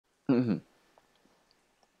Okay,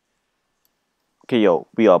 yo,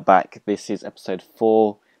 we are back. This is episode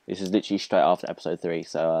 4. This is literally straight after episode 3.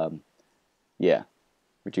 So, yeah,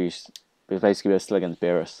 reduced. But basically, we're still against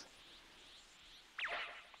Beerus.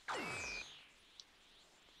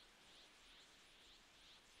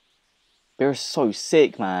 Beerus is so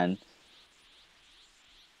sick, man.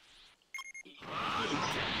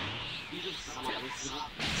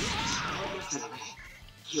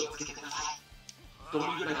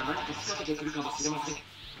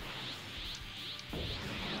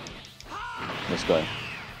 Let's go.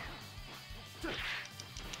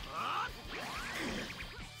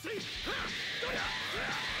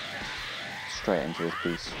 Straight into this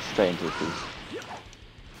piece. Straight into this piece.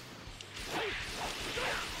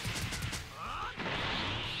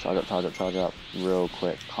 Charge up, charge up, charge up. Real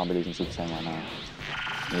quick. Can't be losing Super Saiyan right now.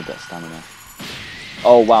 Need that stamina.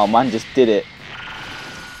 Oh wow, man just did it.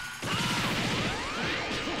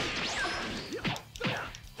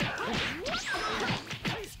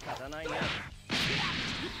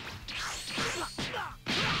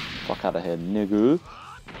 Fuck out of here, nigga.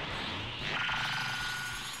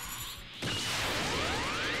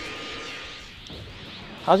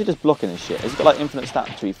 How's he just blocking this shit? Has he got like infinite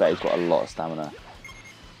stamina? To be fair, he's got a lot of stamina.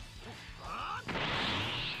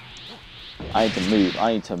 I need to move.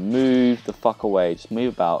 I need to move the fuck away. Just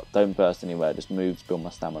move about. Don't burst anywhere. Just move to build my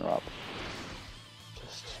stamina up.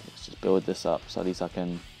 Let's just build this up so at least I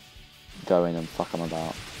can go in and fuck him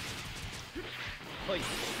about.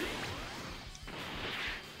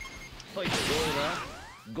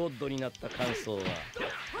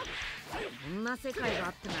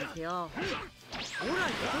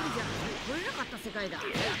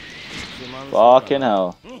 Fucking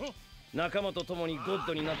hell. 仲間と共にゴッ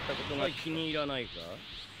ドになったことが気に入らないか？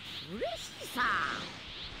嬉しいさ。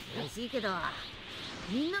嬉しいけど、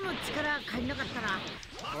みんなの力借りなかったら、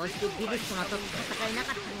こうしてビルス様と戦えな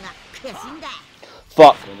かったのが悔しいんだ。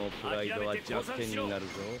Fuck. そのプライドは弱点になるぞ。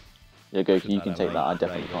 Yeah, Goku, you can take that. I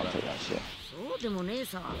definitely can't take that shit. そうでもねえ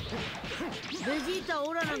さ。ベジータ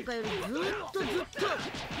オラなんかよりずっとプラ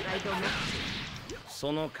イドを持って。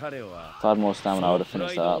 If I had more stamina, I would have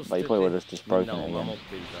finished that up, but he probably would have just broken it again.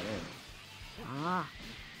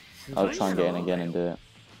 I would try and get in again and do it.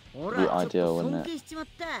 Would be ideal, wouldn't it?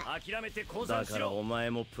 だからお前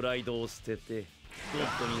もプライドを捨ててゴ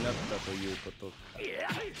ッドになったということか。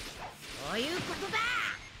そういうことだ。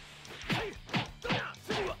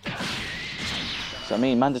 So I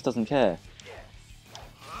mean, man just doesn't care.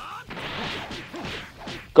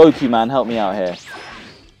 Goku, man, help me out here.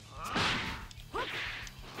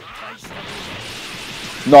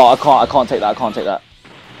 No, I can't take that, I can't take that.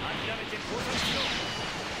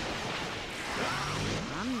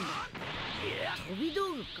 飛び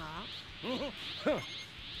道具か？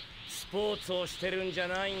スポーツをしてるんじゃ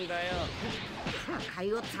ないんだよ。戦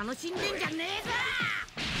いを楽しんでんじゃねえぞ。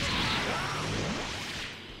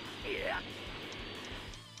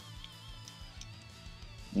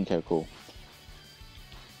 Okay, cool.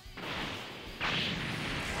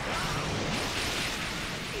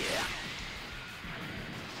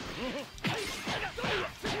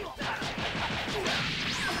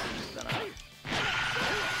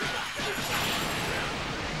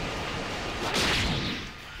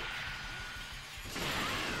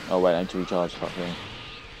 Oh wait, I need to recharge. Fuck me.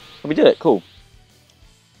 Oh, we did it. Cool.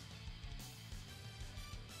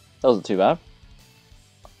 That wasn't too bad.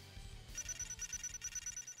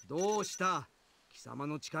 どうした？貴様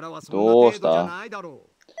の力はそんな程度じゃないだろ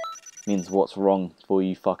う。 Means what's wrong for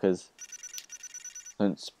you fuckers?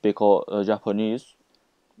 Don't speak Japanese.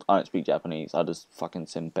 I don't speak Japanese. I just fucking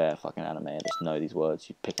sim bare fucking anime. I just know these words.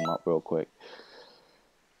 You pick them up real quick.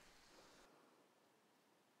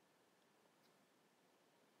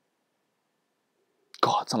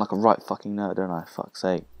 God, I sound like a right fucking nerd, don't I? Fuck's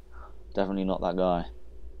sake. Definitely not that guy.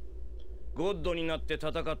 ゴッドになって戦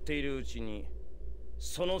っているうちに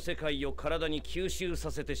その世界を体に吸収さ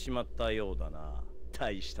せてしまったようだな。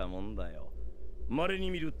大したもんだよ。稀に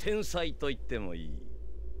見る天才と言ってもいい。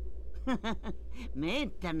めっ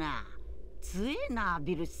たな。強えな、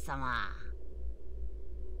ビルス様。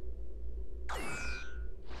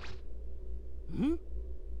ん？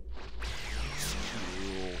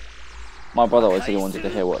 My brother always said he wanted to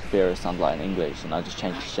hear what Beerus sounded like in English, and I just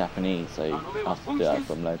changed it to Japanese, so I have to do that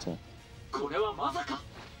for him later.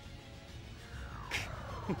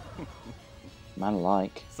 Man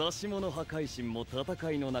like. 差し物破壊神も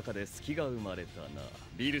戦いの中で隙が生まれたな。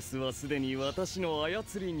ビルスはすでに私の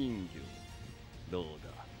操り人形。どうだ、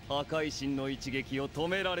破壊神の一撃を止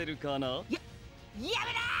められるかな？や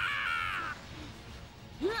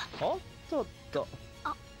めなー！おっとっと。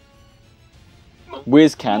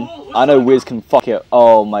Wiz can. I know Wiz can fuck it.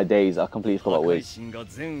 Oh my days, I completely forgot about Wiz. 神が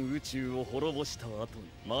全宇宙を滅ぼした後に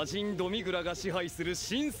魔人ドミグラが支配する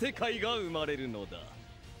新世界が生まれるのだ。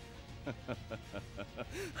何？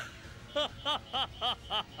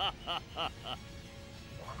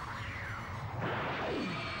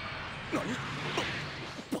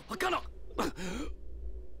バカな！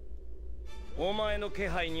お前の気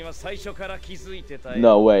配には最初から気づいてたよ。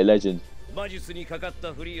No way, legend. 魔術にかかっ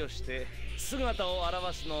たふりをして姿を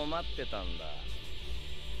現すのを待ってたんだ。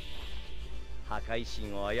破壊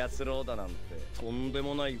神を操ろうだなんてとんで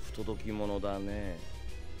もない不届き者だね。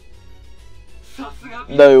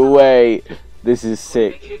No way. This is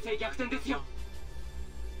sick.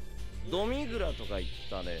 ドミグラとか言っ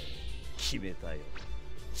たね。決めたよ。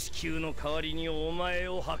地球の代わりにお前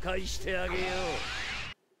を破壊してあげよう。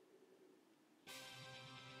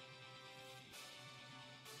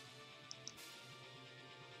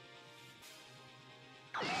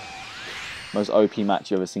Most OP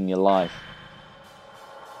match you ever seen in your life.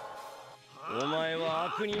 お前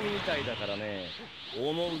は悪人みたいだからね。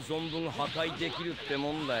思う存分破壊できるって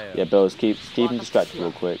もんだよ。Yeah, Bills, keep him distracted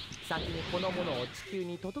real quick. 先にこのものを地球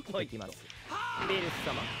に届けてきます。ビルス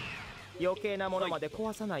様、余計なものまで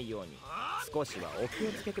壊さないように少しはお気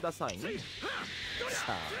をつけくださいね。さ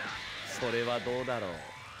あ、それはどうだろう。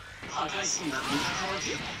破壊神が見たから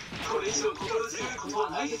ずこれ以上心強いことは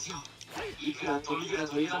ないですよ。いくらドミグラ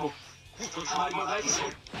といえどもひとたまりもないでしょう。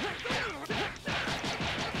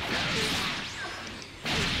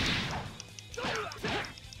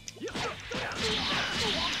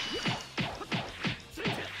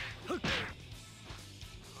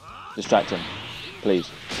Distract him, please.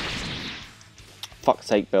 Fuck's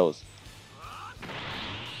sake, Bills.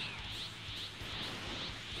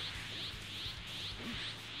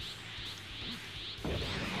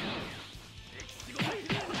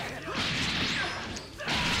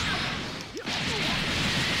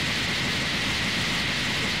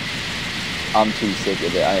 I'm too sick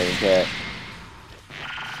of it, I don't even care.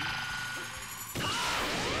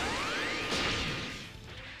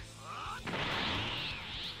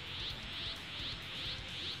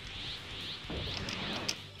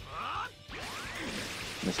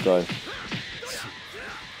 Let's go. こ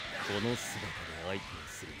の姿で相手を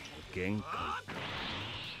するの限界か。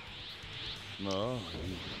まあい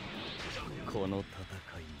い。この戦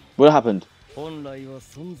いも What happened? 本来は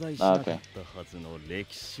存在しなかったはずの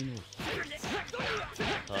歴史の一つ。激しく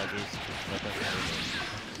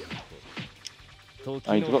戦う時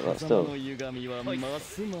の狭間の歪みはま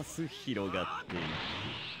すます広がっている。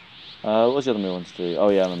What's the other move I want to do? Oh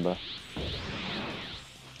yeah, I remember.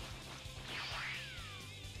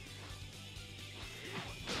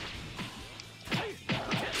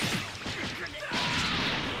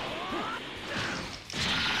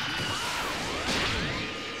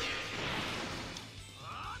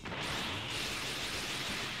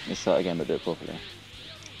 Let's start again, but do it properly.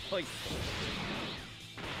 はい。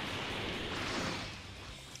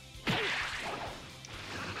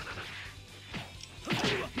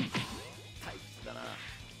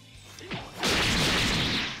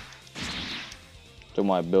Don't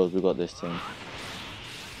worry, Bills, we got this team.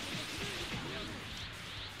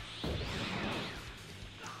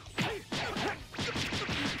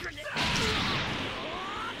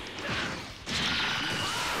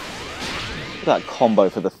 Look at that combo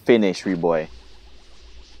for the finish, boy.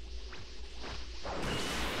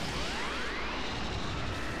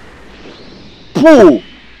 Pooh!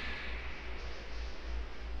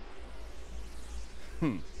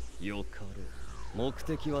 よかろう。目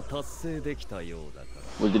的は達成できたようだから。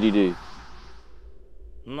What did he do?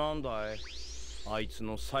 なんだいあいつ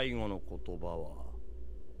の最後の言葉は。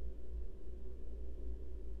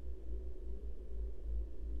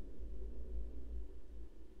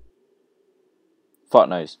Fuck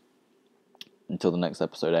knows. Until the next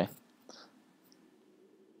episode, eh?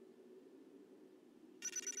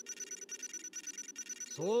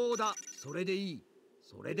 そうだ、それでいい。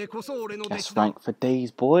それでこそ俺の弟 Yes, 子だ。 rank for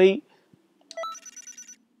days, boy.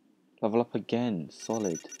 Level up again.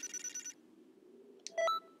 Solid.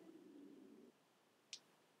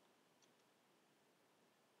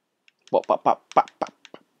 Bop, bop, bop, bop, bop.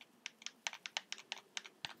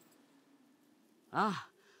 ああ、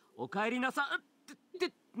お帰りなさ。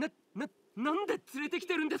なんで連れてき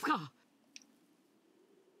てるんですか。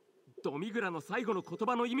ドミグラの最後の言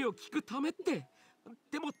葉の意味を聞くためって。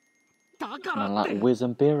でもだから Man, って。 like Wiz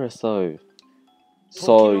and Beerus though. 時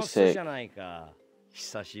So の巣じ sick. ゃないか。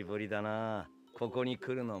久しぶりだな。ここに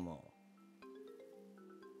来るのも。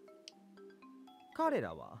彼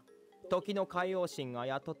らは時の海王神が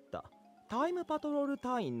雇ったタイムパトロール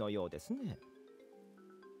隊員のようですね。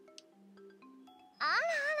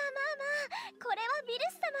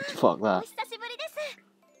Fuck that. 久しぶりです。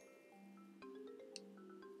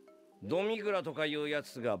ドミグラとかいうや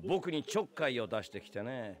つが僕にちょっかいを出してきて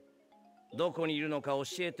ね。どこにいるのか教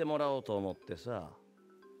えてもらおうと思ってさ。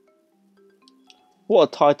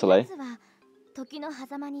What a title, eh? やつは時の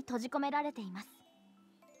狭間に閉じ込められています。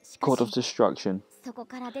しか God of し Destruction. そこ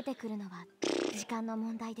から出てくるのは時間の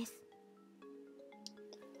問題です。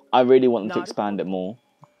I really want them to expand it more.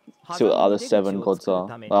 See what the other 7 gods are.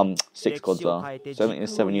 6 gods are. So I think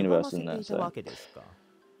there's 7 universes in there, so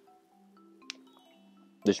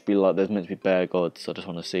there should be like, there's meant to be bare gods, so I just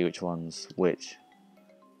want to see which one's which.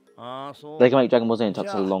 ああ、そう。 They can make Dragon Ball Z into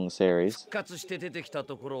such a long series. 復活して出てきた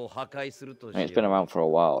ところを破壊するとし I よ mean, う。 it's been around for a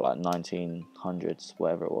while, like 1900s,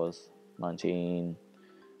 whatever it was. 19...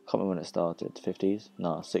 can't remember when it started. 50s?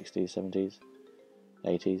 No, 60s, 70s,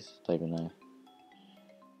 80s, don't even know.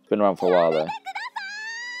 It's been around for a while though.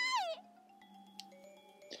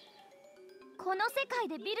 この世界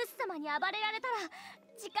でビルス様に暴れられたら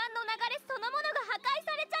時間の流れそのものが破壊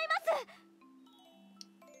されちゃいま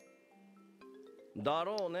す。だ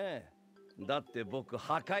ろうね。だって僕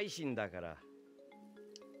破壊神だから。い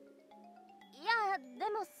やで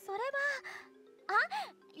もそれは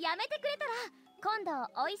やめてくれたら今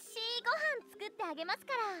度おいしいご飯作ってあげます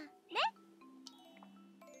からね。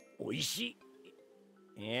おいし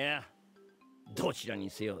い。いや、どちらに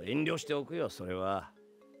せよ遠慮しておくよ、それは。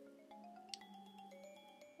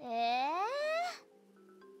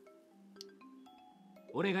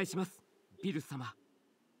お願いします、ビルス様。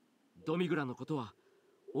ドミグラのことは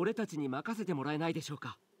俺たちに任せてもらえないでしょう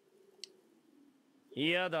か。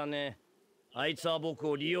嫌だね。あいつは僕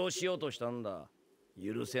を利用しようとしたんだ。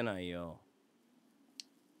許せないよ。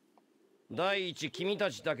第一、君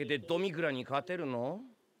たちだけでドミグラに勝てるの？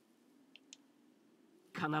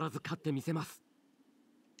必ず勝ってみせます。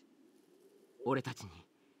俺たちに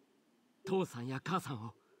父さんや母さん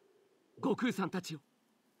を、悟空さんたちを、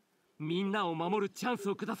みんなを守るチャンス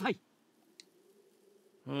をください。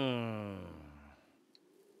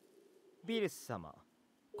ビルス様、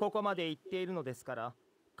ここまで言っているのですから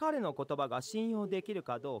彼の言葉が信用できる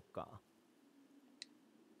かどうか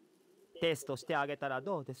テストしてあげたら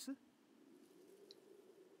どうです？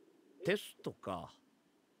テストか。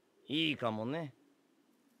いいかもね。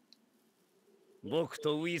僕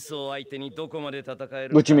とウィスを相手にどこまで戦える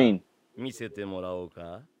か What do you mean? 見せてもらおう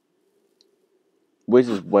か。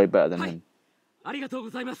Wiz is way better than は him. い、ありがとうご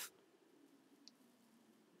ざいます。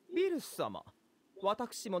ビルス様、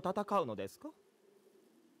私も戦うのですか？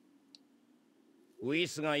ウィ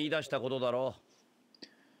スが言い出したことだろ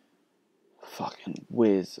う。Fucking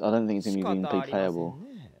Wiz. I don't think it's gonna even be playable.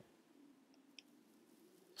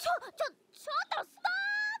 ちょっとストップ。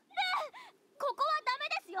ここはダメ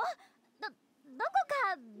ですよ。どこか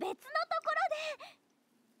別のところ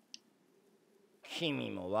で。君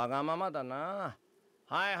もわがままだな。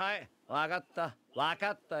はいはい、わかった、わ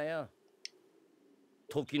かったよ。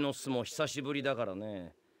時の巣も久しぶりだから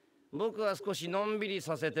ね。僕は少しのんびり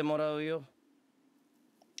させてもらうよ。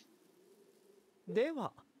で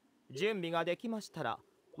は、準備ができましたら、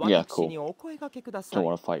 Yeah, 私にお声掛けくださ Don't い。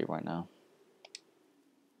 want to fight you right now.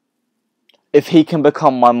 If he can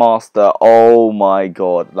become my master, oh my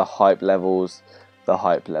god, the hype levels, the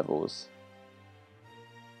hype levels.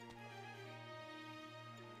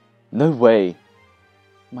 No way.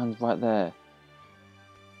 Man's right there.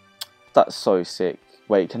 That's so sick.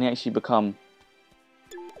 Wait, can he actually become...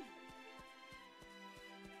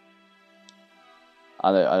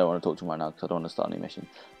 I don't want to talk to him right now because I don't want to start a new mission.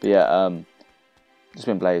 But yeah, it's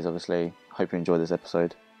been Blaze, obviously. Hope you enjoyed this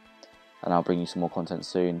episode. And I'll bring you some more content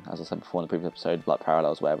soon, as I said before in the previous episode, like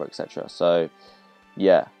parallels, whatever, etc. So,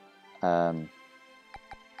 yeah. Not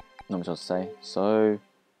much else to say. So,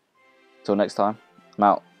 till next time, I'm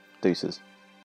out. Deuces.